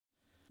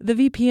The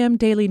VPM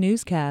Daily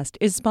Newscast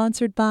is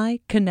sponsored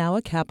by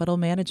Kanawha Capital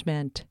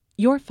Management.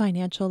 Your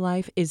financial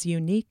life is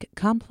unique,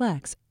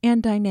 complex,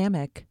 and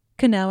dynamic.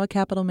 Kanawha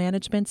Capital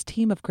Management's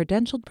team of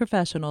credentialed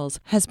professionals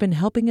has been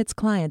helping its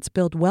clients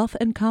build wealth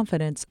and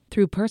confidence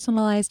through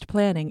personalized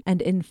planning and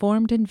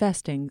informed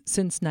investing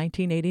since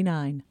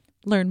 1989.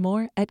 Learn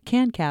more at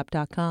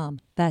cancap.com.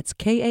 That's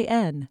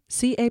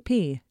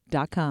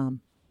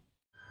KANCAP.com.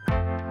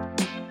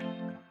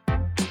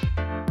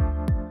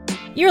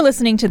 You're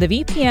listening to the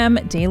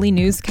VPM Daily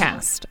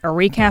Newscast, a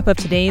recap of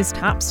today's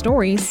top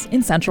stories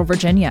in Central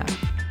Virginia.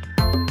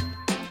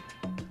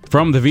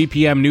 From the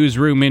VPM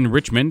Newsroom in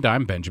Richmond,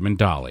 I'm Benjamin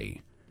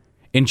Dolly.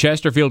 In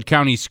Chesterfield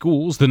County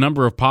schools, the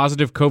number of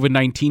positive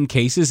COVID-19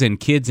 cases and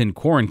kids in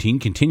quarantine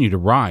continue to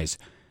rise.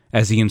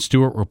 As Ian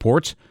Stewart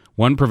reports,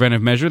 one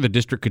preventive measure the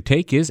district could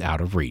take is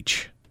out of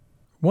reach.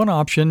 One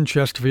option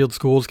Chesterfield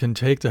schools can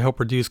take to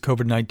help reduce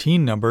COVID-19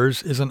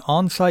 numbers is an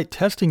on-site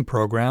testing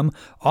program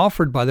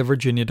offered by the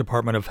Virginia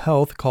Department of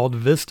Health called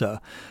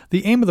VISTA.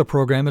 The aim of the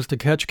program is to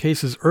catch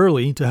cases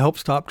early to help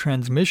stop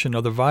transmission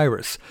of the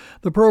virus.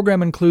 The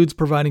program includes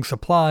providing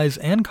supplies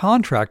and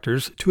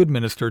contractors to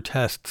administer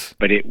tests.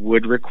 But it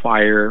would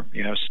require,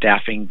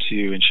 staffing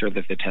to ensure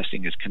that the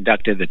testing is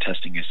conducted, the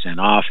testing is sent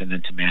off, and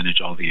then to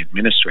manage all the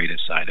administrative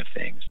side of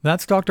things.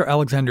 That's Dr.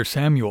 Alexander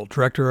Samuel,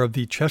 director of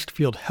the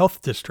Chesterfield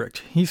Health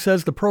District. He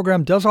says the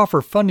program does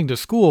offer funding to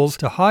schools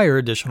to hire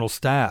additional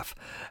staff.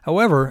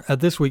 However, at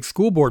this week's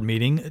school board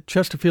meeting,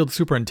 Chesterfield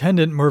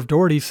Superintendent Merv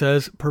Doherty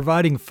says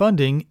providing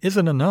funding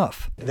isn't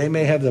enough. They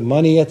may have the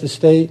money at the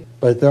state,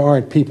 but there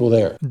aren't people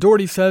there.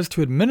 Doherty says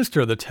to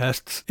administer the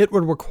tests, it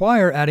would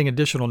require adding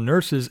additional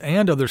nurses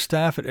and other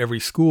staff at every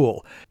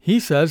school. He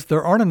says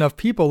there aren't enough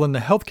people in the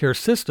healthcare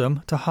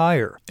system to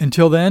hire.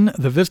 Until then,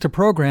 the VISTA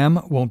program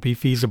won't be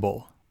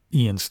feasible.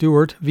 Ian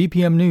Stewart,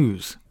 VPM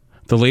News.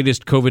 The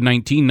latest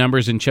COVID-19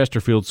 numbers in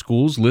Chesterfield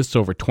schools lists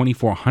over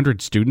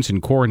 2,400 students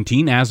in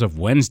quarantine as of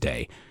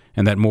Wednesday,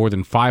 and that more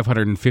than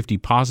 550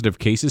 positive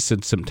cases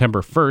since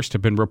September 1st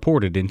have been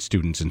reported in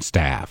students and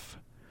staff.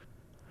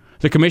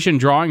 The commission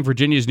drawing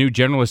Virginia's new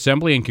General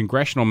Assembly and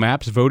congressional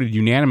maps voted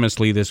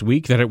unanimously this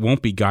week that it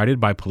won't be guided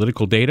by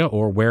political data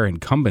or where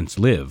incumbents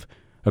live.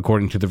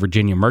 According to the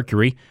Virginia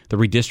Mercury, the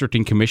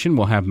redistricting commission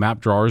will have map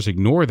drawers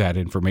ignore that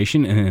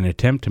information in an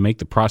attempt to make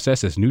the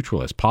process as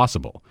neutral as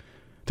possible.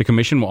 The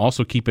commission will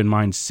also keep in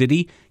mind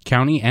city,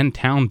 county, and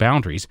town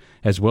boundaries,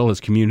 as well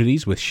as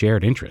communities with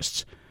shared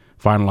interests.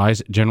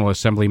 Finalized General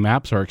Assembly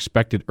maps are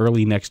expected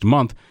early next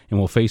month and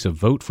will face a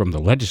vote from the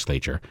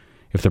legislature.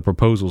 If the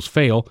proposals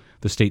fail,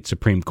 the state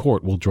Supreme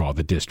Court will draw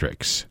the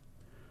districts.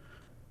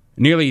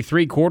 Nearly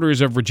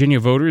three-quarters of Virginia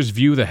voters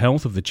view the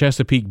health of the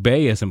Chesapeake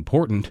Bay as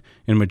important,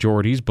 and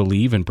majorities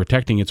believe in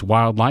protecting its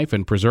wildlife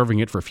and preserving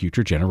it for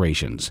future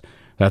generations.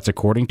 That's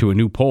according to a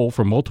new poll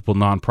from multiple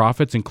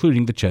nonprofits,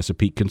 including the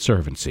Chesapeake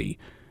Conservancy.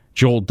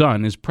 Joel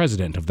Dunn is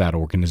president of that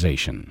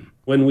organization.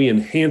 When we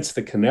enhance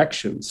the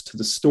connections to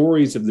the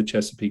stories of the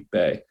Chesapeake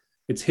Bay,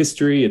 its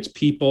history, its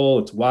people,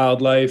 its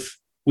wildlife,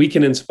 we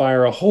can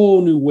inspire a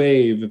whole new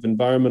wave of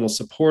environmental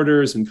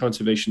supporters and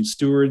conservation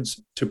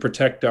stewards to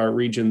protect our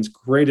region's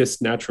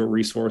greatest natural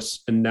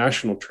resource and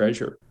national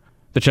treasure.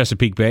 The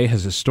Chesapeake Bay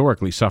has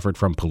historically suffered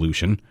from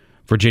pollution.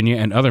 Virginia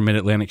and other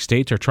mid-Atlantic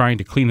states are trying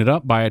to clean it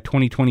up by a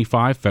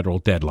 2025 federal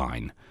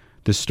deadline.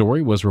 This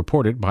story was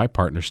reported by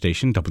partner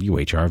station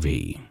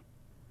WHRV.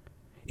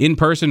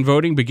 In-person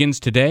voting begins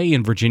today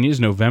in Virginia's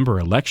November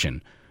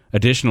election.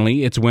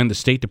 Additionally, it's when the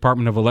State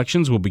Department of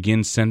Elections will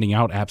begin sending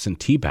out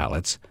absentee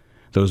ballots.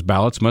 Those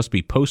ballots must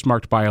be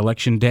postmarked by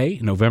Election Day,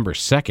 November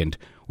 2nd,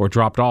 or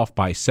dropped off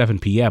by 7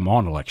 p.m.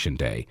 on Election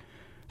Day.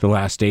 The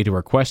last day to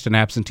request an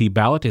absentee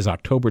ballot is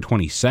October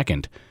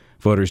 22nd.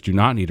 Voters do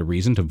not need a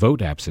reason to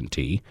vote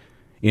absentee.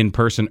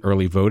 In-person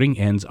early voting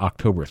ends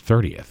October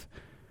 30th.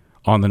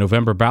 On the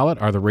November ballot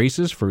are the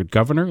races for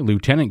governor,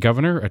 lieutenant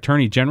governor,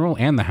 attorney general,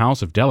 and the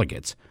House of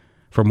Delegates.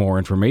 For more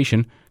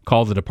information,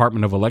 call the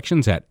Department of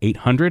Elections at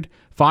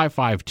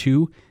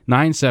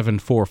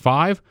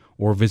 800-552-9745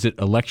 or visit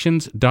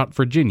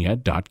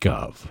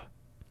elections.virginia.gov.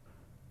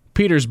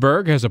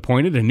 Petersburg has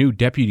appointed a new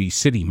deputy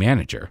city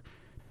manager.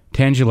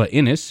 Tangela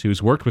Innes,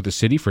 who's worked with the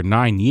city for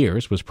 9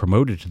 years, was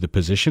promoted to the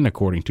position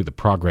according to the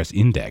Progress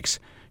Index.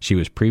 She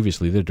was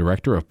previously the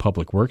Director of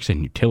Public Works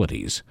and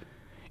Utilities.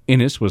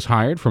 Innes was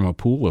hired from a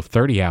pool of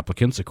 30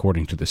 applicants,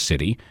 according to the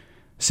city.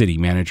 City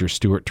Manager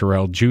Stuart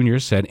Terrell Jr.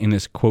 said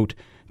Innes, quote,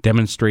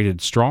 demonstrated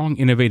strong,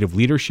 innovative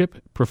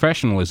leadership,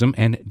 professionalism,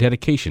 and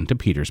dedication to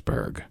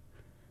Petersburg.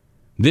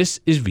 This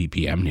is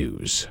VPM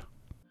News.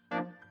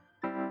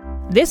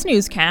 This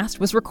newscast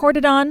was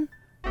recorded on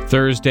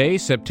Thursday,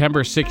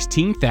 September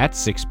 16th at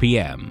 6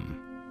 p.m.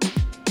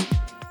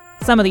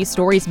 Some of these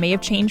stories may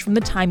have changed from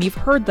the time you've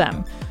heard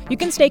them. You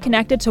can stay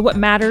connected to what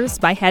matters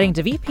by heading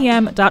to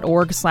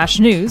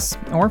vpm.org/news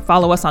or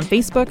follow us on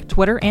Facebook,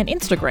 Twitter, and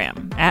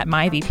Instagram at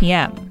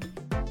MyVPM.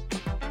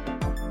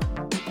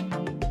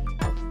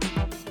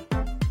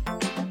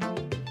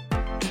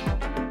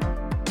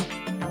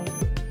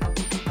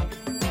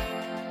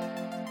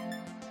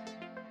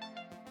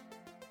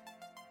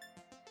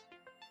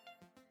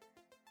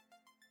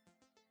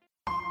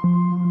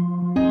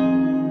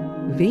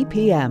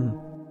 VPM.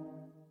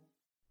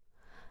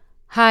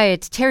 Hi,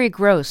 it's Terry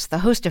Gross, the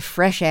host of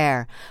Fresh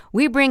Air.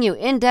 We bring you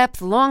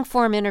in-depth,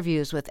 long-form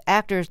interviews with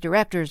actors,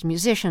 directors,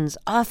 musicians,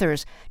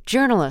 authors,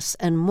 journalists,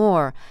 and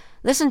more.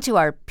 Listen to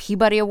our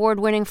Peabody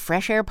Award-winning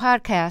Fresh Air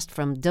podcast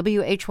from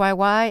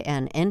WHYY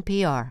and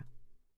NPR.